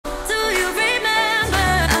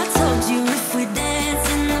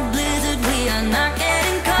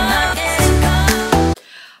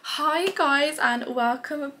guys, and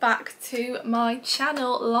welcome back to my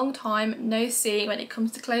channel. Long time no see when it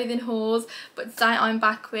comes to clothing hauls, but today I'm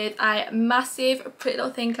back with a massive Pretty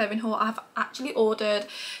Little Thing clothing haul. I've actually ordered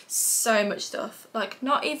so much stuff, like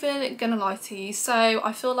not even gonna lie to you, so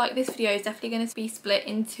I feel like this video is definitely going to be split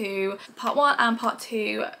into part 1 and part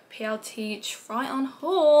 2 PLT try on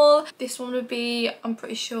haul. This one would be, I'm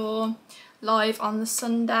pretty sure, live on the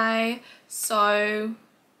Sunday, so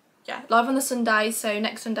yeah, live on the Sunday, so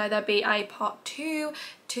next Sunday there'll be a part 2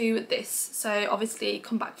 to this, so obviously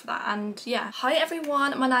come back for that. And yeah, hi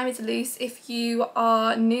everyone, my name is Luce. If you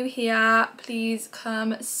are new here, please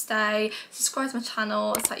come stay, subscribe to my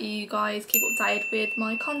channel so that you guys keep updated with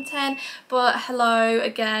my content. But hello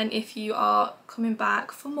again, if you are coming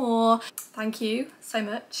back for more, thank you so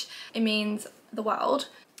much, it means the world.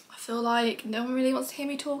 I feel like no one really wants to hear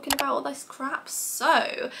me talking about all this crap,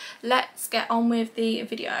 so let's get on with the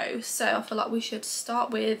video. So I feel like we should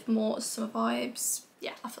start with more summer vibes.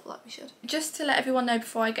 Yeah, I feel like we should. Just to let everyone know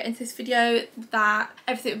before I get into this video that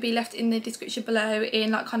everything will be left in the description below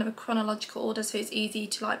in like kind of a chronological order, so it's easy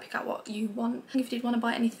to like pick out what you want if you did want to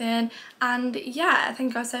buy anything. And yeah, thank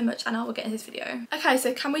you guys so much, and I will get into this video. Okay,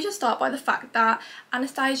 so can we just start by the fact that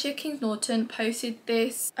Anastasia Kings Norton posted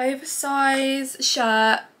this oversized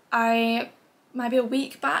shirt maybe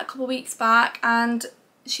a couple weeks back, and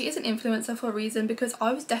she is an influencer for a reason, because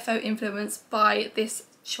I was defo influenced by this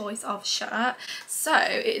choice of shirt. So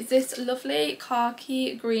it's this lovely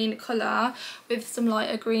khaki green colour with some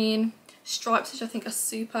lighter green stripes, which I think are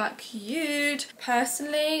super cute.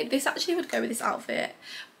 Personally, this actually would go with this outfit,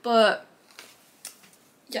 but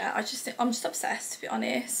yeah, I just think I'm just obsessed, to be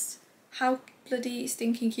honest. How bloody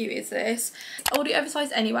stinking cute is this? I ordered it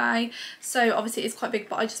oversized anyway, so obviously it's quite big,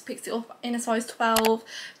 but I just picked it up in a size 12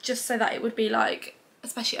 just so that it would be like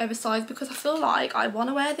especially oversized, because I feel like I want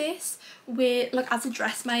to wear this with like as a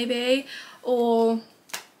dress maybe, or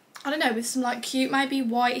I don't know, with some like cute maybe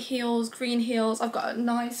white heels, green heels. I've got a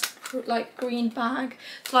nice like green bag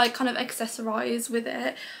to like kind of accessorize with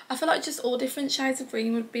it. I feel like just all different shades of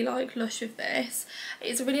green would be like lush with this.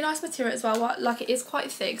 It's a really nice material as well, like it is quite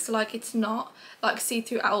thick, so like it's not like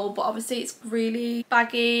see-through at all, but obviously it's really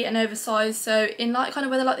baggy and oversized, so in like kind of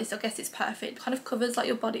weather like this I guess it's perfect. It kind of covers like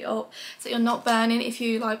your body up so you're not burning if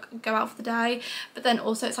you like go out for the day, but then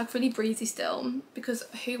also it's like really breezy still, because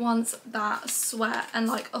who wants that sweat and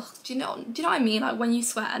like, oh, do you know what I mean, like when you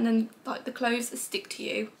sweat and then like the clothes stick to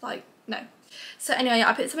you, like no. So anyway,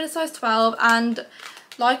 I picked this up in a size 12, and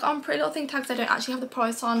like on Pretty Little Thing tags I don't actually have the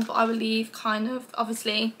price on, but I will leave kind of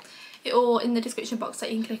obviously it all in the description box so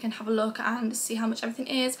you can click and have a look and see how much everything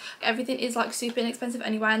is. Everything is like super inexpensive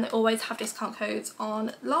anyway, and they always have discount codes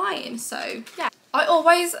online, so yeah. I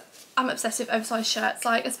always am obsessed with oversized shirts,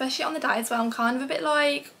 like especially on the days where I'm kind of a bit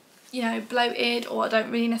like, you know, bloated, or I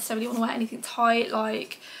don't really necessarily want to wear anything tight.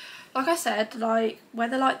 Like I said, like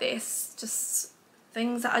weather like this, just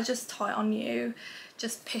things that are just tight on you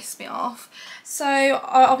just piss me off. So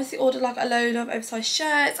I obviously ordered like a load of oversized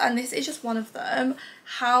shirts, and this is just one of them.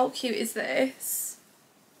 How cute is this?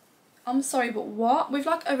 I'm sorry, but what? With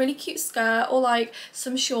like a really cute skirt or like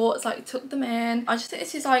some shorts, like tuck them in. I just think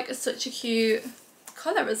this is like such a cute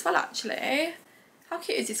colour as well actually. How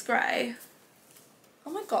cute is this grey? Oh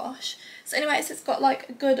my gosh. So anyway, so it's got like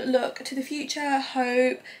a good look to the future,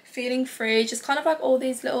 hope, feeling free, just kind of like all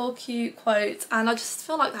these little cute quotes, and I just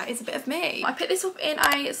feel like that is a bit of me. I picked this up in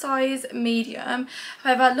a size medium,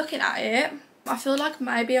 however looking at it I feel like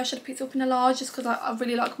maybe I should have picked it up in a large, just because I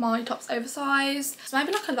really like my tops oversized. So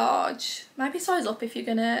maybe like a large, maybe size up if you're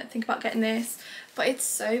gonna think about getting this. But it's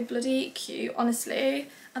so bloody cute, honestly,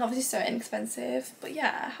 and obviously so inexpensive. But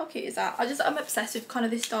yeah, how cute is that? I'm obsessed with kind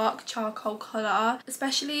of this dark charcoal colour,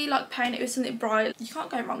 especially like pairing it with something bright. You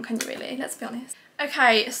can't go wrong, can you really? Let's be honest.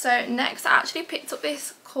 Okay, so next I actually picked up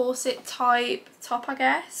this corset type top, I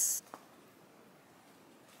guess.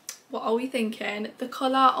 What are we thinking? The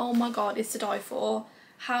colour, oh my god, is to die for.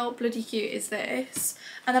 How bloody cute is this?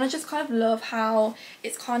 And then I just kind of love how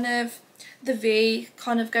it's kind of the V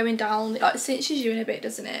kind of going down, like cinches you in a bit,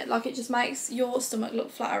 doesn't it? Like it just makes your stomach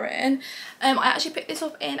look flattering. I actually picked this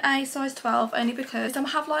up in a size 12 only because I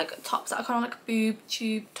have like tops that are kind of like boob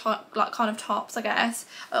tube top, like kind of tops, I guess.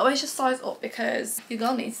 I always just size up because your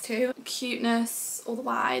girl needs to. Cuteness all the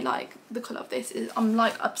way. Like the colour of this is, I'm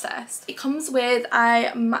like obsessed. It comes with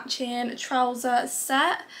a matching trouser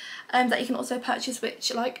set that you can also purchase,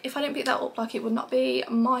 which like if I didn't pick that up, like it would not be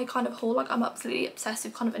my kind of haul. Like I'm absolutely obsessed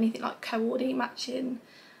with kind of anything like coordy matching.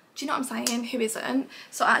 Do you know what I'm saying? Who isn't?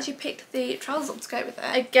 So I actually picked the trousers up to go with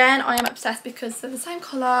it. Again, I am obsessed because they're the same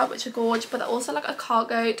colour, which are gorgeous, but they're also like a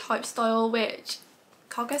cargo type style, which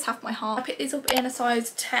cargos have my heart. I picked these up in a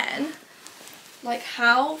size 10. Like,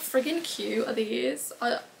 how friggin' cute are these?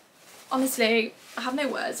 Honestly, I have no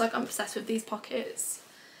words. Like, I'm obsessed with these pockets.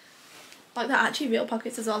 Like, they're actually real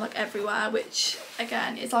pockets as well, like everywhere, which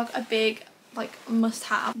again is like a big like must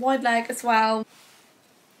have. Wide leg as well.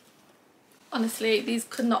 Honestly, these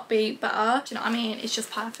could not be better. Do you know what I mean? It's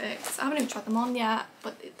just perfect. I haven't even tried them on yet,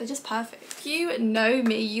 but they're just perfect. If you know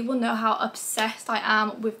me, you will know how obsessed I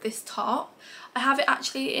am with this top. I have it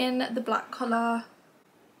actually in the black colour.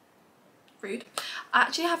 Rude. I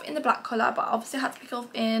actually have it in the black colour, but obviously I had to pick up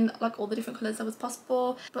in like all the different colours that was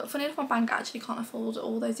possible. But funny enough, my bank actually can't afford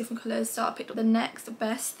all those different colours, so I picked up the next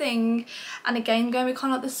best thing. And again, going with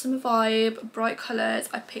kind of like the summer vibe, bright colours,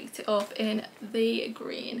 I picked it up in the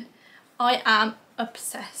green. I am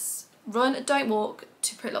obsessed. Run, don't walk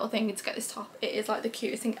to Pretty Little Thing to get this top. It is like the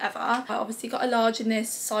cutest thing ever. I obviously got a large in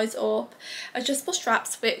this, size up. Adjustable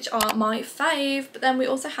straps, which are my fave, but then we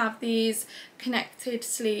also have these connected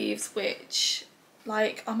sleeves, which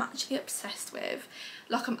like I'm actually obsessed with.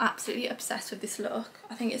 Like, I'm absolutely obsessed with this look.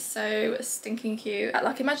 I think it's so stinking cute.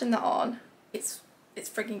 Like, imagine that on. It's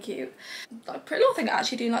freaking cute. Like, Pretty Little Thing are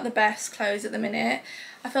actually doing like the best clothes at the minute.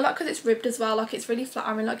 I feel like because it's ribbed as well, like it's really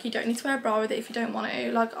flattering. Like, you don't need to wear a bra with it if you don't want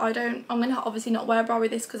to. Like, I'm gonna obviously not wear a bra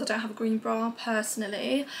with this because I don't have a green bra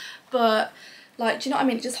personally, but like, do you know what I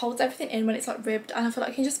mean? It just holds everything in when it's like ribbed, and I feel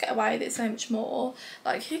like you can just get away with it so much more.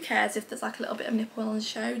 Like, who cares if there's like a little bit of nipple on the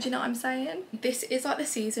show? Do you know what I'm saying? This is like the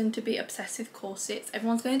season to be obsessed with corsets.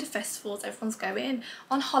 Everyone's going to festivals, everyone's going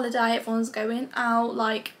on holiday, everyone's going out.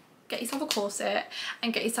 Like, get yourself a corset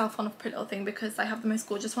and get yourself on a Pretty Little Thing because they have the most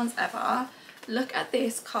gorgeous ones ever. Look at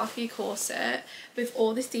this khaki corset with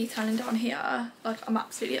all this detailing down here. Like, I'm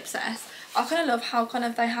absolutely obsessed. I kind of love how kind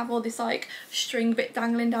of they have all this like string bit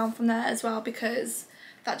dangling down from there as well, because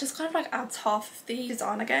that just kind of like adds half of the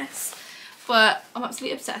design, I guess. But I'm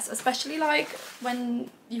absolutely obsessed, especially like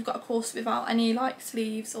when you've got a corset without any like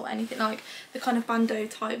sleeves or anything, like the kind of bandeau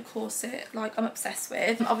type corset, like I'm obsessed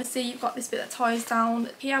with. And obviously you've got this bit that ties down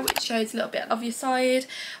here, which shows a little bit of your side,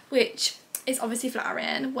 which is obviously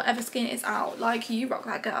flattering. Whatever skin is out, like, you rock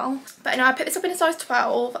that, girl. But anyway, I picked this up in a size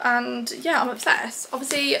 12 and yeah, I'm obsessed.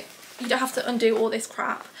 Obviously you don't have to undo all this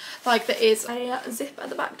crap. Like, there is a zip at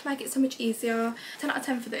the back to make it so much easier. 10 out of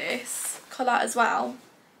 10 for this colour as well.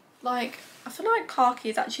 Like, I feel like khaki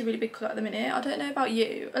is actually a really big colour at the minute. I don't know about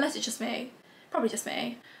you, unless it's just me. Probably just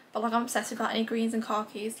me. But like, I'm obsessed with like any greens and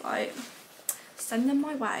khakis. Like, send them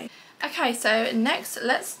my way. Okay, so next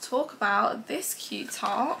let's talk about this cute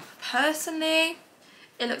top. Personally,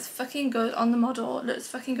 it looks fucking good on the model. It looks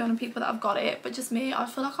fucking good on people that have got it. But just me, I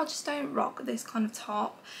feel like I just don't rock this kind of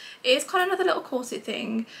top. It is kind of another little corset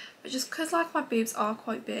thing, but just because like my boobs are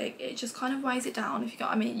quite big, it just kind of weighs it down, if you get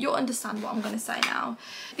what I mean. You'll understand what I'm going to say now.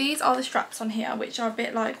 These are the straps on here, which are a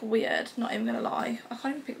bit like weird, not even going to lie. I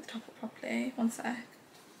can't even pick the top up properly. One sec.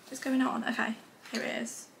 What's going on? Okay, here it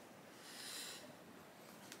is.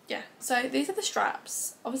 Yeah, so these are the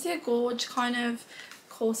straps. Obviously a gorge kind of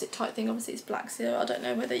corset type thing. Obviously it's black, so I don't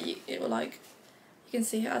know whether it will like, you can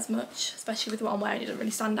see it as much, especially with what I'm wearing. It doesn't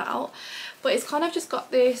really stand out, but it's kind of just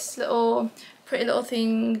got this little Pretty Little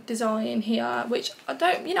Thing design here, which I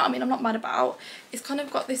don't, you know what I mean, I'm not mad about. It's kind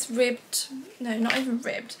of got this ribbed, no, not even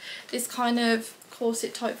ribbed, this kind of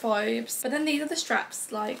corset type vibes. But then these are the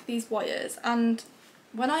straps, like these wires, and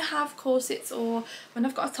when I have corsets or when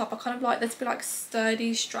I've got a top, I kind of like there to be like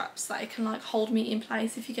sturdy straps that it can like hold me in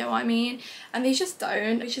place, if you get what I mean. And these just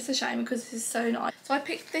don't. It's just a shame because this is so nice. So I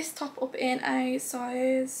picked this top up in a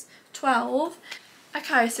size 12.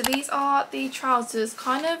 Okay, so these are the trousers.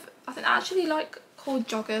 Kind of, I think actually like called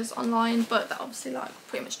joggers online, but they're obviously like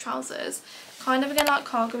pretty much trousers. Kind of again like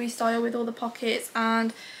cargo-y style with all the pockets,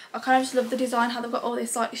 and I kind of just love the design, how they've got all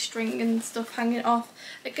this like string and stuff hanging off.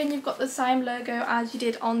 Again, you've got the same logo as you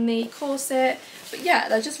did on the corset, but yeah,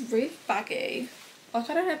 they're just really baggy. Like,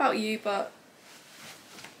 I don't know about you, but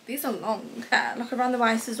these are long. Yeah, like around the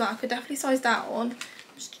waist as well. I could definitely size down.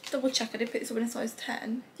 Just double check, I did pick this up in a size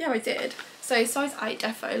 10. Yeah, I did. So size 8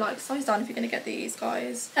 defo, like size down if you're going to get these,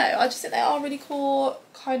 guys. No, I just think they are really cool,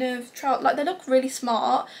 kind of like they look really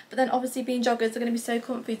smart, but then obviously being joggers, they're going to be so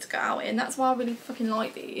comfy to go out in. That's why I really fucking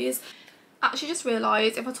like these. Actually just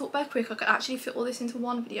realised if I talk very quick, I could actually fit all this into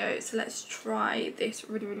one video. So let's try this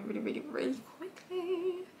really quickly. Where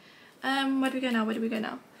do we go now? Where do we go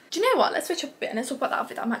now? Do you know what? Let's switch up a bit and let's talk about the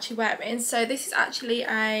outfit that I'm actually wearing. So this is actually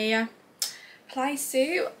a play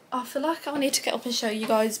suit. I feel like I need to get up and show you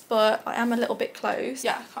guys, but I am a little bit close.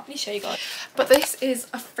 Yeah, I can't really show you guys. But this is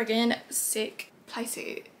a friggin' sick play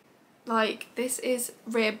suit. Like, this is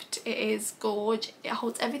ribbed, it is gorge, it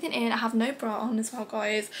holds everything in. I have no bra on as well,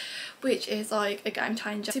 guys, which is like a game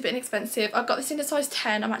changer. It's a bit inexpensive. I got this in a size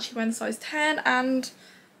 10. I'm actually wearing the size 10 and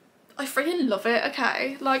I freaking love it,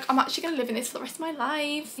 okay? Like, I'm actually gonna live in this for the rest of my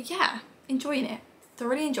life. Yeah, enjoying it.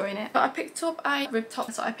 Thoroughly enjoying it. But I picked up a rib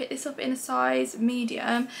top, so I picked this up in a size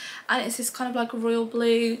medium, and it's this kind of like a royal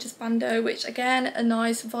blue just bandeau, which again, a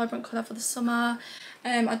nice vibrant colour for the summer.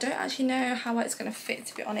 I don't actually know how it's going to fit,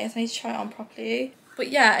 to be honest. I need to try it on properly. But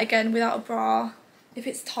yeah, again, without a bra, if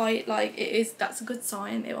it's tight like it is, that's a good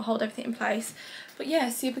sign. It will hold everything in place. But yeah,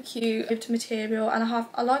 super cute ribbed material, and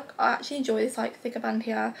I actually enjoy this like thicker band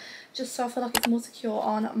here, just so I feel like it's more secure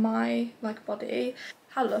on my like body.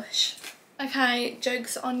 How lush. Okay,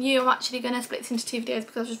 joke's on you. I'm actually going to split this into 2 videos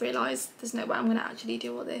because I've just realised there's no way I'm going to actually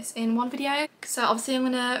do all this in one video. So obviously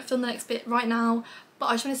I'm going to film the next bit right now. But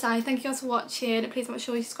I just want to say thank you guys for watching. Please make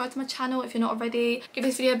sure you subscribe to my channel if you're not already. Give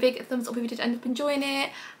this video a big thumbs up if you did end up enjoying it.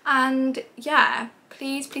 And yeah,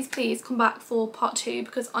 please, please, please come back for part 2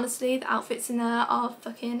 because honestly the outfits in there are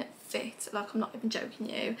fucking fit. Like, I'm not even joking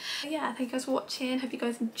you. But yeah, thank you guys for watching. Hope you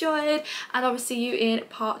guys enjoyed. And I will see you in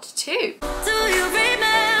part 2. Do you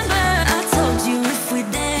remember?